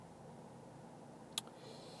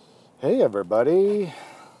Hey everybody,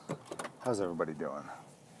 how's everybody doing?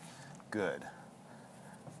 Good.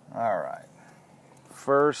 All right,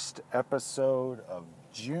 first episode of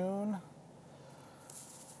June,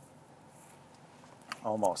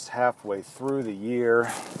 almost halfway through the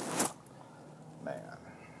year. Man,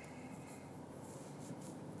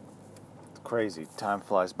 it's crazy, time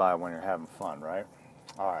flies by when you're having fun, right?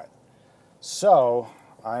 All right, so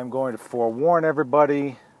I'm going to forewarn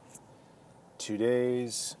everybody.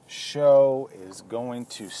 Today's show is going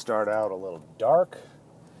to start out a little dark,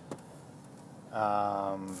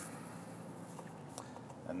 and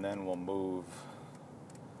then we'll move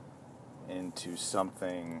into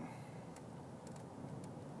something,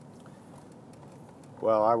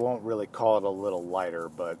 well, I won't really call it a little lighter,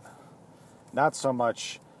 but not so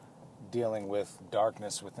much dealing with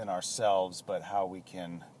darkness within ourselves, but how we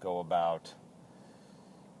can go about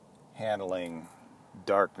handling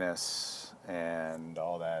darkness and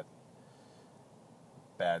all that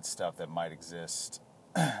bad stuff that might exist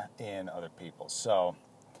in other people. So,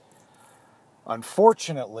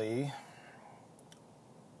 unfortunately,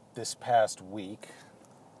 this past week,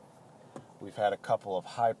 we've had a couple of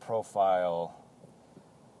high-profile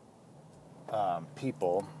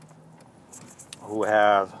people who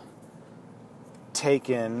have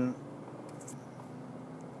taken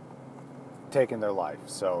their life.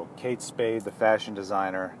 So, Kate Spade, the fashion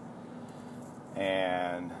designer,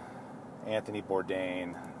 and Anthony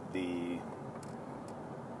Bourdain, the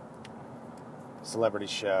celebrity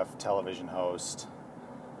chef, television host.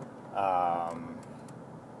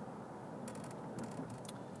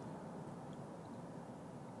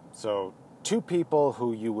 So two people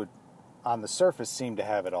who you would, on the surface, seem to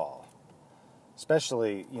have it all.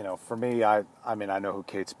 Especially, for me, I know who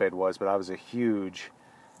Kate Spade was, but I was a huge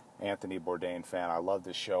Anthony Bourdain fan. I loved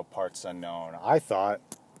the show Parts Unknown. I thought,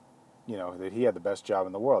 that he had the best job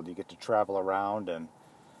in the world. You get to travel around and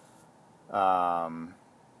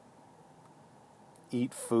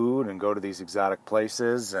eat food and go to these exotic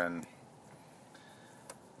places and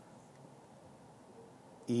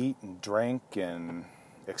eat and drink and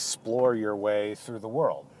explore your way through the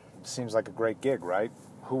world. It seems like a great gig, right?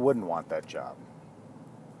 Who wouldn't want that job?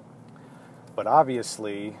 But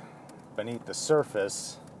obviously, beneath the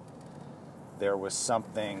surface, there was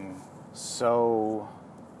something so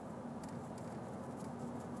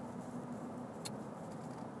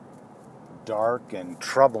dark and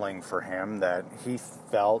troubling for him that he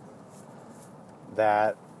felt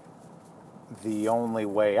that the only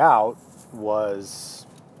way out was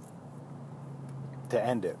to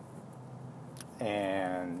end it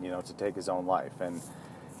and, to take his own life. And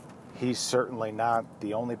he's certainly not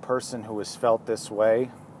the only person who has felt this way.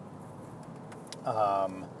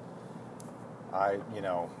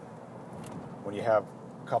 When you have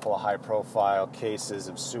a couple of high-profile cases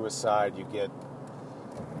of suicide, you get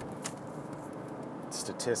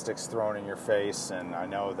statistics thrown in your face, and I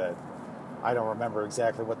know that I don't remember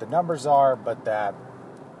exactly what the numbers are, but that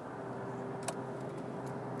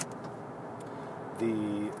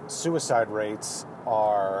the suicide rates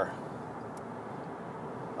are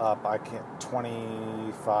up,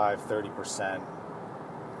 25-30%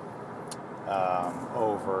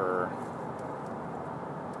 over,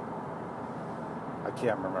 I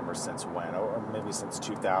can't remember since when, or maybe since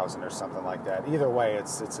 2000 or something like that. Either way,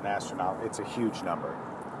 it's an astronomical, it's a huge number.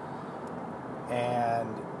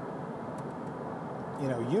 And,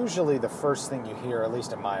 usually the first thing you hear, at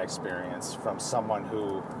least in my experience, from someone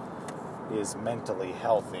who is mentally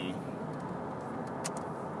healthy,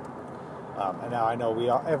 and now I know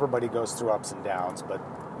everybody goes through ups and downs, but,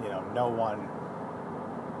 no one,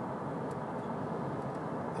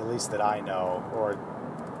 at least that I know, or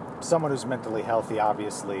someone who's mentally healthy,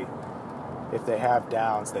 obviously, if they have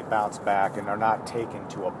downs, they bounce back, and they're not taken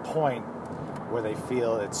to a point where they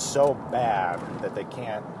feel it's so bad that they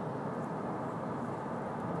can't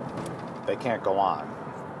go on.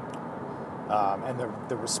 And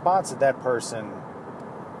the response that that person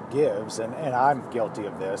gives, and I'm guilty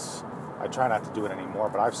of this, I try not to do it anymore,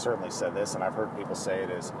 but I've certainly said this, and I've heard people say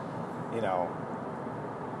it, is,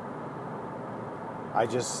 I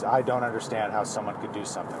don't understand how someone could do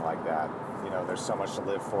something like that. There's so much to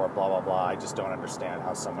live for, blah, blah, blah. I just don't understand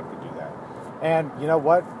how someone could do that. And you know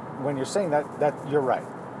what? When you're saying that you're right.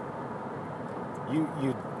 You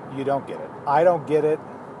don't get it. I don't get it.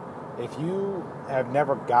 If you have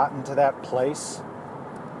never gotten to that place,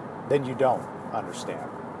 then you don't understand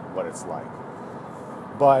what it's like.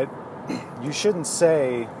 But you shouldn't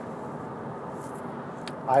say,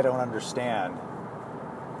 I don't understand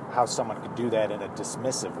how someone could do that in a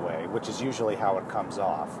dismissive way, which is usually how it comes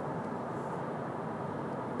off.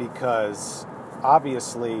 Because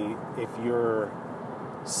obviously, if you're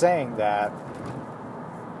saying that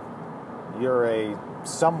you're a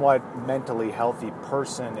somewhat mentally healthy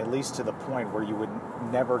person, at least to the point where you would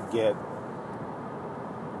never get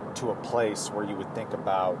to a place where you would think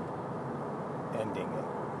about ending it.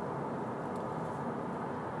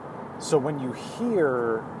 So when you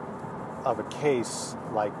hear of a case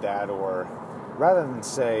like that, or rather than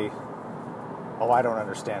say, oh, I don't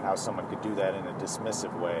understand how someone could do that in a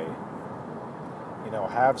dismissive way,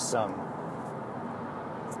 have some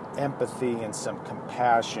empathy and some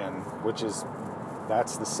compassion,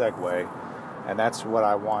 that's the segue, and that's what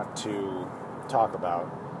I want to talk about,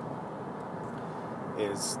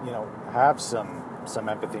 is, have some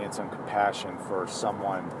empathy and some compassion for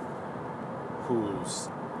someone whose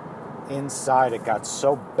inside it got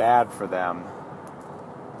so bad for them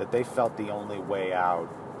that they felt the only way out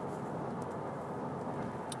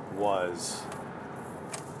was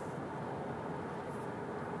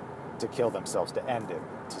to kill themselves, to end it,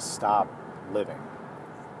 to stop living.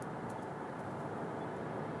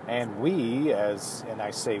 And and I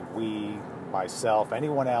say we, myself,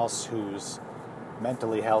 anyone else who's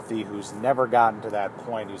mentally healthy, who's never gotten to that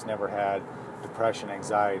point, who's never had depression,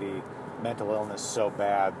 anxiety, mental illness so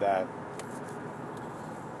bad that,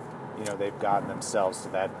 they've gotten themselves to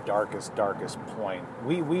that darkest point.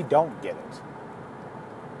 We don't get it.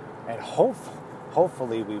 And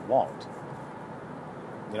hopefully we won't.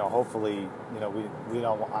 Hopefully, we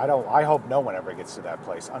don't, I hope no one ever gets to that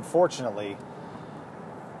place. Unfortunately,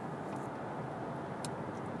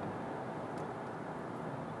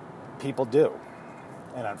 people do.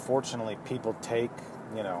 And unfortunately, people take,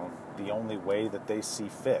 the only way that they see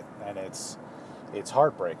fit. And it's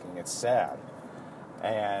heartbreaking. It's sad.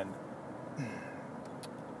 And,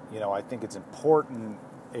 I think it's important,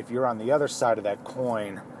 if you're on the other side of that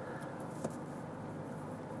coin,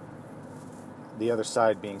 the other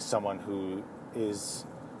side being someone who is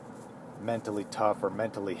mentally tough or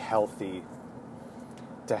mentally healthy,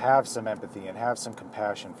 to have some empathy and have some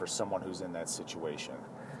compassion for someone who's in that situation.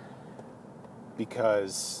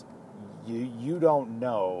 Because you don't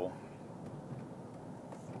know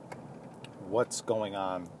what's going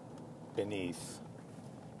on beneath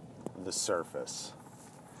the surface.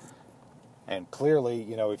 And clearly,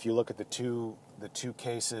 if you look at the two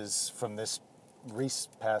cases from this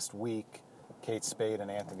past week, Kate Spade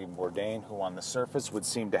and Anthony Bourdain, who on the surface would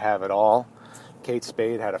seem to have it all. Kate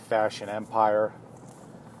Spade had a fashion empire.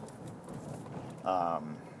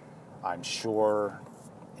 I'm sure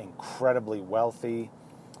incredibly wealthy,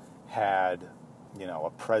 had, a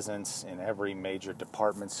presence in every major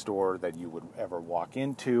department store that you would ever walk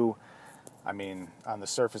into. I mean, on the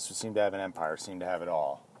surface would seem to have an empire, seemed to have it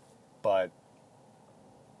all. But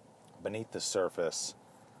beneath the surface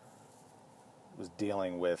was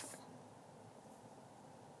dealing with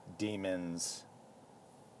demons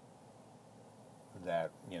that,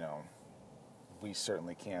 we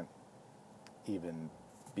certainly can't even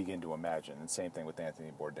begin to imagine. And same thing with Anthony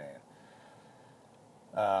Bourdain.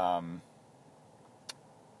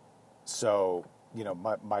 So,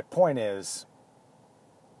 my point is,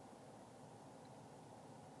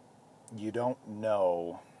 you don't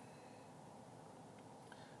know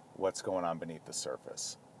what's going on beneath the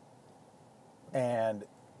surface. And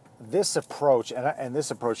this approach, and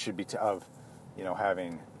this approach should be of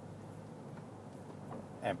having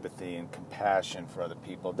empathy and compassion for other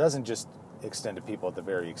people. It doesn't just extend to people at the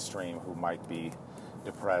very extreme who might be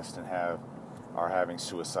depressed and are having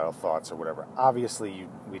suicidal thoughts or whatever. Obviously, you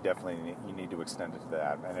need to extend it to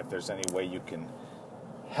that. And if there's any way you can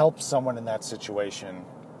help someone in that situation,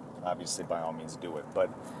 obviously by all means do it. But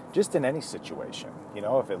just in any situation,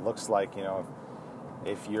 if it looks like,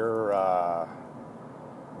 if you're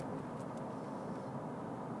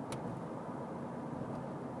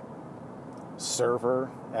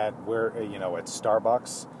server at at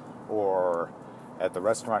Starbucks or at the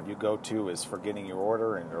restaurant you go to is forgetting your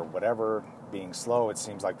order or whatever, being slow, it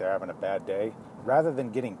seems like they're having a bad day. Rather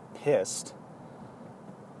than getting pissed,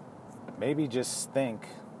 maybe just think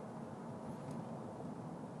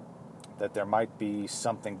that there might be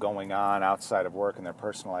something going on outside of work in their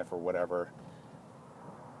personal life or whatever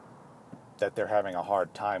that they're having a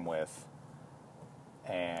hard time with.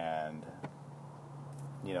 And,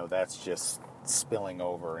 that's just spilling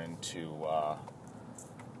over into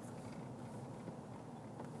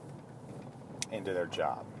their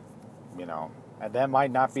job, And that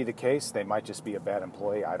might not be the case. They might just be a bad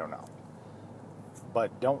employee. I don't know.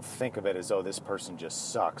 But don't think of it as though this person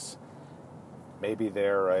just sucks. Maybe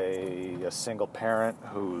they're a single parent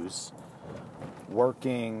who's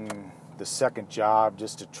working the second job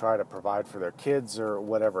just to try to provide for their kids or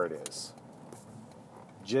whatever it is.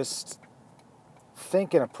 just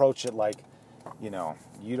think and approach it like, you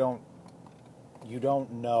don't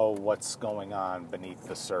know what's going on beneath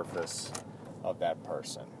the surface of that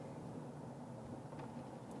person,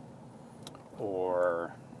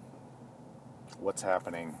 or what's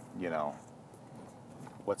happening,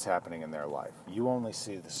 what's happening in their life. You only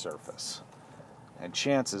see the surface. And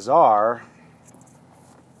chances are,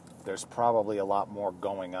 there's probably a lot more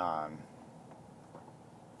going on.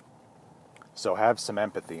 So have some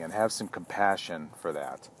empathy and have some compassion for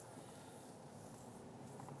that.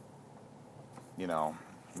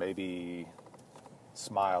 Maybe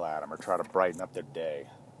smile at them or try to brighten up their day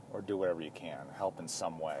or do whatever you can, help in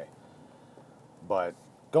some way. But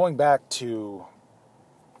going back to,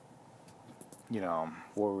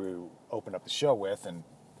 where we opened up the show with, and,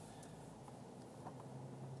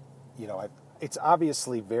 it's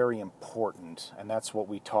obviously very important, and that's what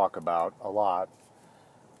we talk about a lot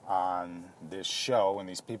on this show, and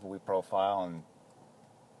these people we profile and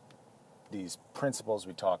these principles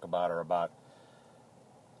we talk about are about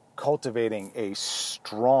cultivating a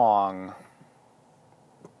strong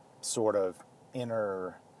sort of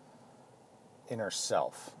inner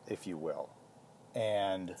self, if you will.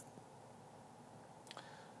 And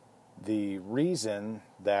the reason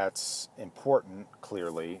that's important,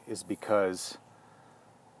 clearly, is because,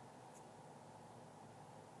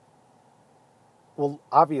 well,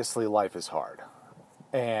 obviously life is hard.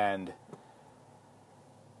 And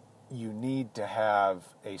you need to have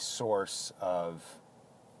a source of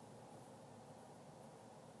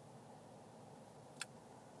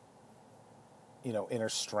inner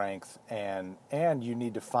strength, and you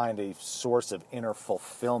need to find a source of inner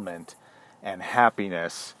fulfillment and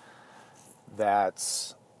happiness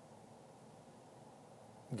that's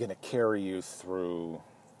going to carry you through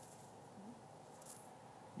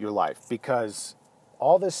your life. Because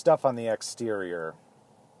all this stuff on the exterior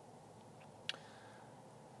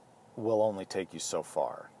will only take you so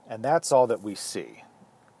far. And that's all that we see.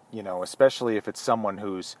 Especially if it's someone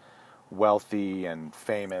who's wealthy and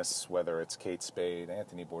famous, whether it's Kate Spade,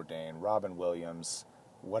 Anthony Bourdain, Robin Williams,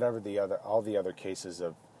 all the other cases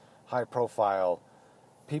of high-profile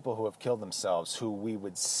people who have killed themselves, who we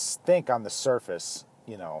would think on the surface,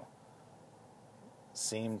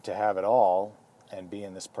 seem to have it all and be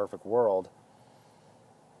in this perfect world.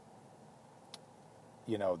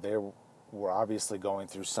 They were obviously going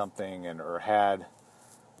through something or had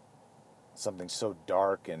something so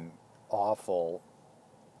dark and awful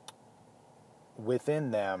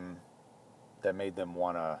within them that made them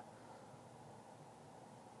want to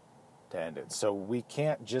end it. So we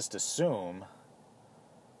can't just assume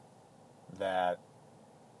that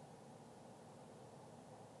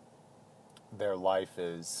their life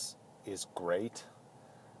is great.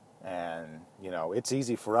 And, it's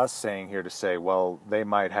easy for us saying here to say, well, they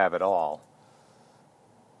might have it all.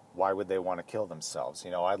 Why would they want to kill themselves?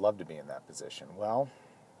 I'd love to be in that position. Well,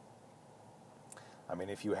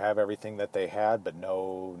 if you have everything that they had, but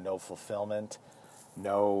no fulfillment,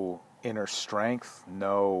 no inner strength,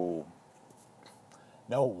 no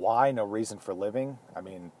why, no reason for living.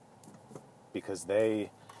 Because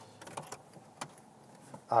they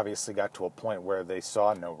obviously got to a point where they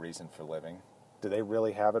saw no reason for living. Do they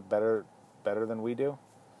really have it better than we do?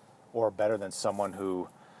 Or better than someone who,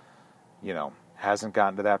 hasn't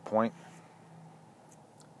gotten to that point?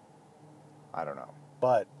 I don't know.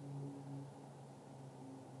 But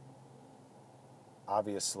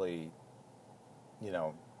obviously,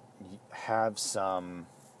 have some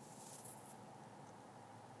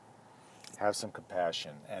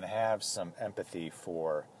compassion and have some empathy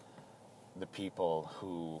for the people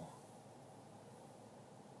who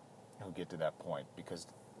get to that point, because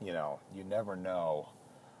you never know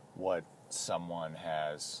what someone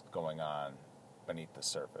has going on beneath the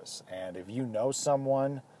surface. And if you know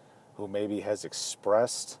someone who maybe has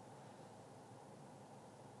expressed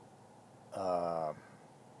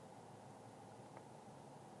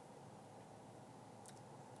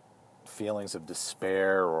feelings of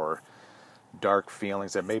despair or dark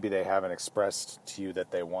feelings that maybe they haven't expressed to you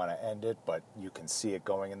that they want to end it, but you can see it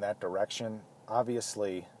going in that direction,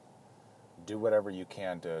 obviously do whatever you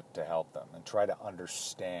can to help them and try to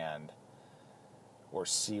understand or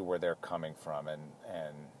see where they're coming from and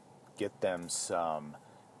get them some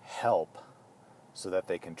help so that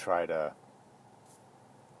they can try to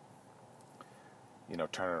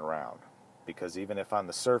turn it around. Because even if on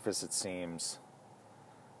the surface it seems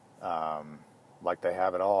like they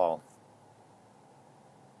have it all,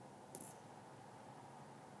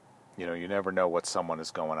 you never know what someone has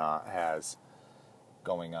going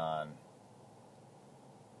on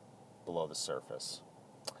below the surface.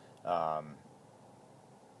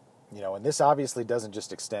 And this obviously doesn't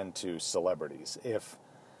just extend to celebrities. If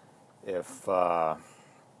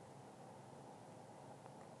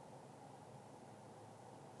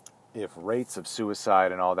rates of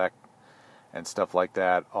suicide and all that and stuff like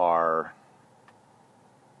that are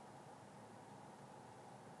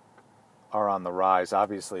on the rise,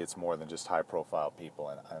 obviously it's more than just high-profile people.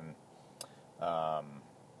 And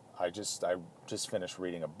I just finished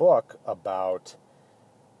reading a book about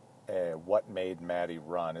What Made Maddie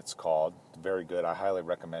Run. It's called. Very good. I highly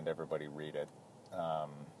recommend everybody read it.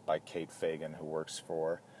 By Kate Fagan, who works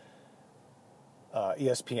for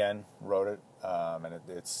ESPN, wrote it, and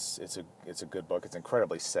it's a good book. It's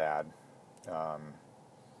incredibly sad.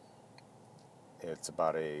 It's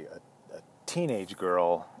about a teenage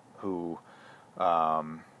girl who,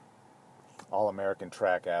 all-American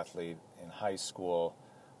track athlete in high school,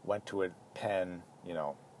 went to a Penn,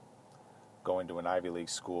 going to an Ivy League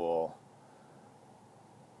school.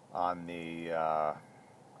 On the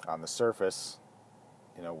surface,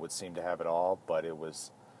 would seem to have it all, but it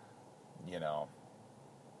was,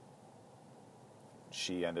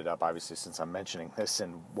 she ended up, obviously, since I'm mentioning this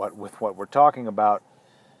and what we're talking about,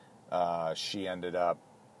 she ended up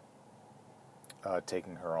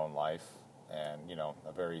taking her own life, and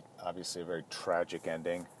obviously a very tragic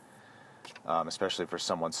ending, especially for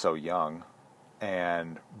someone so young.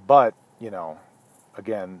 But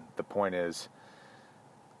again, the point is,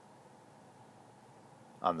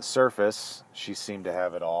 on the surface, she seemed to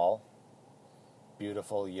have it all.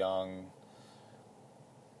 Beautiful, young,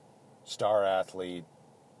 star athlete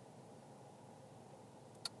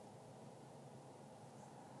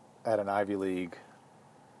at an Ivy League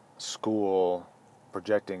school,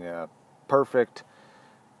 projecting a perfect,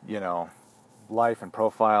 life and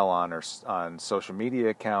profile on social media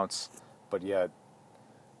accounts, but yet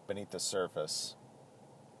beneath the surface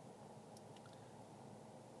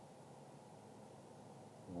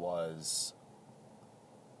was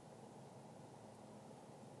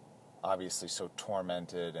obviously so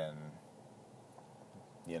tormented and,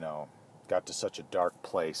 got to such a dark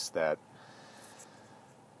place that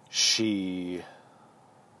she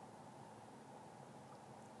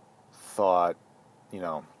thought,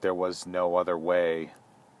 there was no other way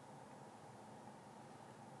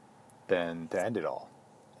than to end it all.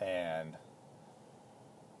 And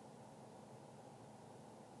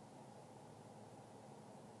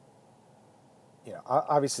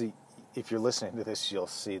obviously, if you're listening to this, you'll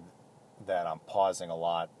see that I'm pausing a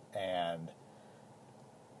lot, and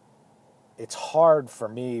it's hard for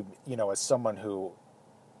me, as someone who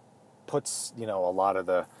puts, a lot of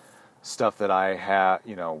the stuff that I have,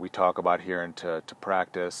 we talk about here into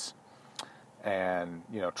practice, and,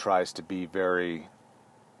 tries to be very,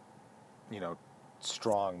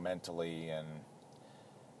 strong mentally and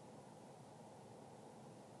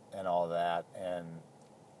all that, and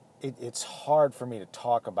it's hard for me to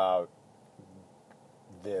talk about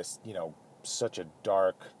this, such a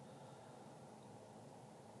dark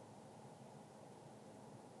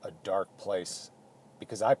place,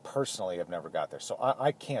 because I personally have never got there. So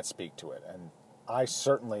I can't speak to it, and I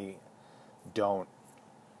certainly don't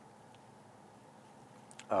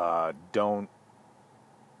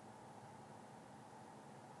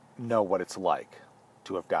know what it's like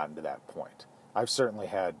to have gotten to that point. I've certainly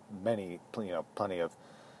had plenty of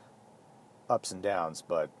ups and downs,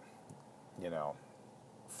 but,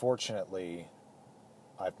 fortunately,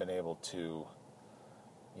 I've been able to,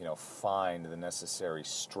 find the necessary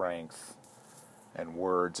strength and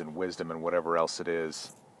words and wisdom and whatever else it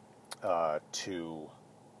is to,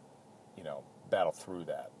 battle through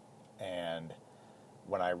that. And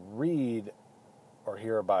when I read or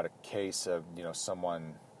hear about a case of,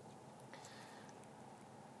 someone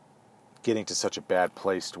getting to such a bad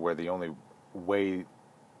place to where the only way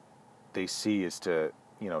they see is to,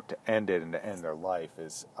 to end it and to end their life,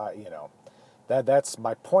 is, that's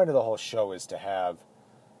my point of the whole show, is to have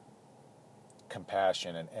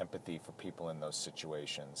compassion and empathy for people in those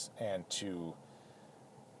situations, and to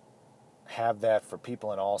have that for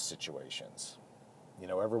people in all situations.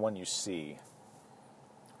 Everyone you see,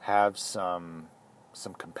 have some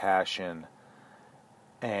compassion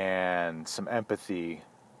and some empathy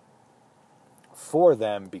for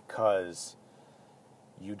them, because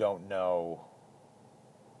you don't know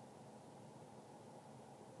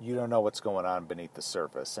what's going on beneath the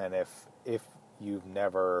surface. And if you've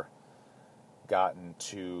never gotten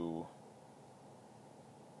to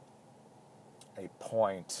a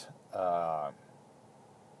point or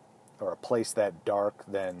a place that dark,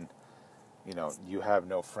 then you have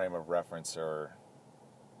no frame of reference or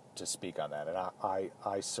to speak on that. And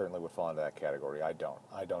I certainly would fall into that category. I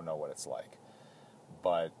don't know what it's like.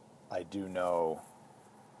 But I do know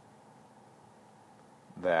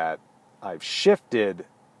that I've shifted,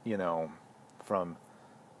 from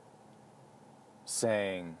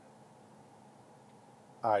saying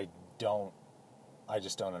I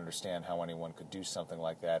just don't understand how anyone could do something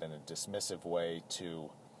like that in a dismissive way to,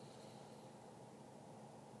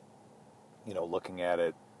 looking at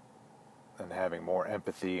it and having more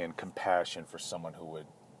empathy and compassion for someone who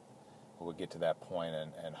would get to that point,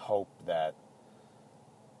 and hope that,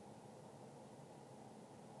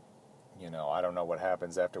 I don't know what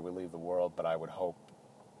happens after we leave the world, but I would hope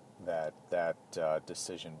that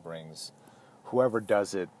decision brings, whoever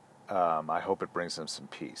does it, I hope it brings them some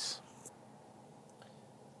peace.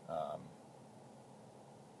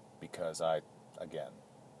 Because I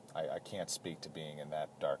can't speak to being in that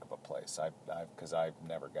dark of a place. Because I've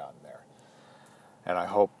never gotten there, and I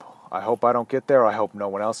hope I don't get there. I hope no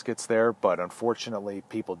one else gets there. But unfortunately,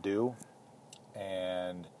 people do,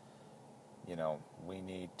 and we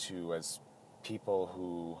need to, as people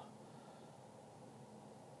who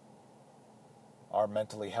are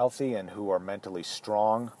mentally healthy and who are mentally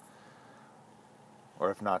strong,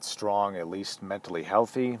 or if not strong, at least mentally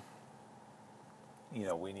healthy,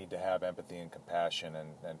 we need to have empathy and compassion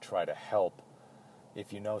and try to help.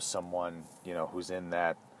 If you know someone, who's in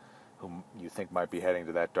that, whom you think might be heading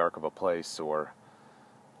to that dark of a place, or,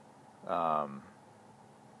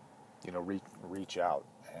 reach out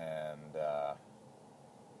and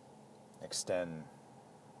extend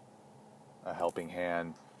a helping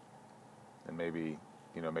hand, and maybe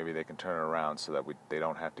they can turn it around so that they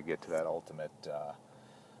don't have to get to that ultimate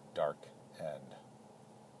dark end.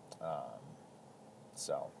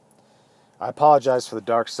 So, I apologize for the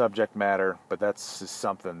dark subject matter, but that's just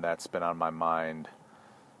something that's been on my mind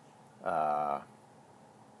over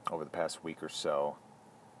the past week or so,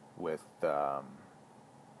 with having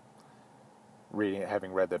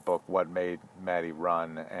read that book, What Made Maddie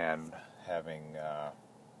Run, and having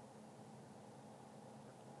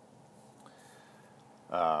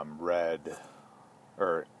read,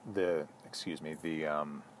 the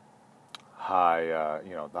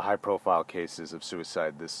high-profile cases of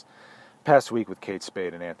suicide this past week with Kate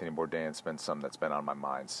Spade and Anthony Bourdain. It's been something that's been on my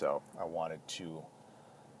mind, so I wanted to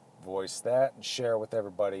voice that and share with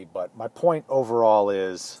everybody. But my point overall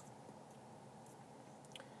is,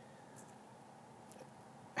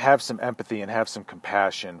 have some empathy and have some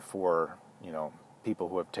compassion for, people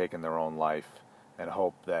who have taken their own life, and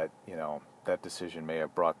hope that, that decision may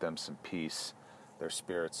have brought them some peace, their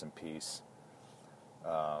spirits some peace.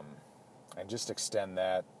 And just extend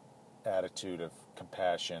that attitude of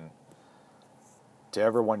compassion to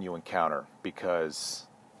everyone you encounter, because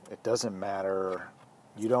it doesn't matter.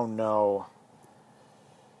 You don't know.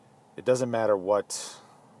 It doesn't matter what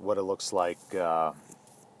it looks like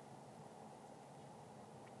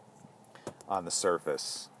on the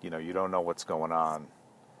surface. You don't know what's going on,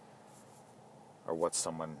 or what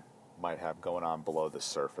someone might have going on below the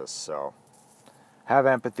surface. So have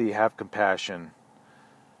empathy, have compassion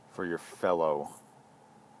for your fellow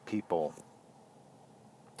people.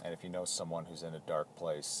 And if you know someone who's in a dark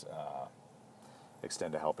place,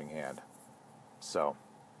 extend a helping hand. So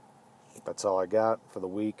that's all I got for the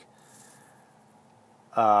week.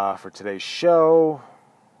 For today's show.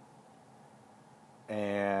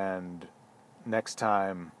 And next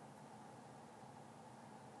time,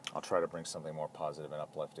 I'll try to bring something more positive and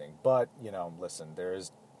uplifting. But, listen, there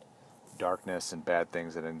is darkness and bad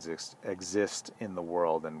things that exist in the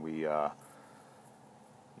world, and we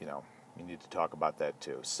need to talk about that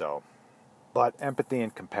too. So, but empathy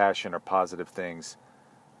and compassion are positive things,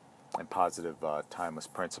 and positive timeless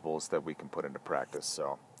principles that we can put into practice.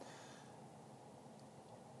 So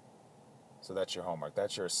that's your homework.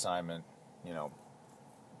 That's your assignment.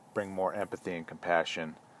 Bring more empathy and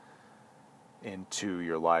compassion into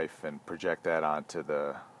your life, and project that onto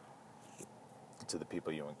the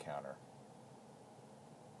people you encounter.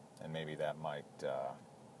 And maybe that might,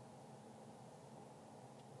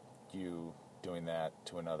 you doing that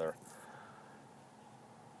to another,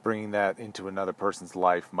 bringing that into another person's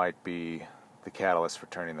life might be the catalyst for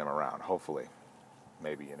turning them around. Hopefully.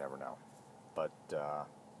 Maybe, you never know. But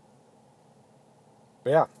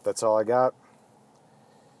yeah, that's all I got.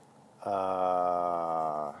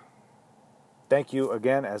 Thank you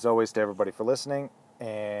again, as always, to everybody for listening,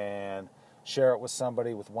 and share it with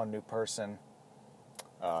somebody, with one new person.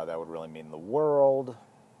 That would really mean the world,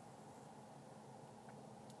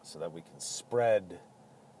 so that we can spread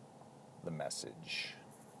the message.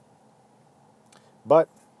 But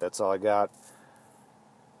that's all I got.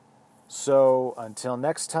 So until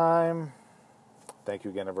next time, thank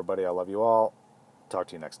you again, everybody. I love you all. Talk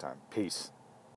to you next time. Peace.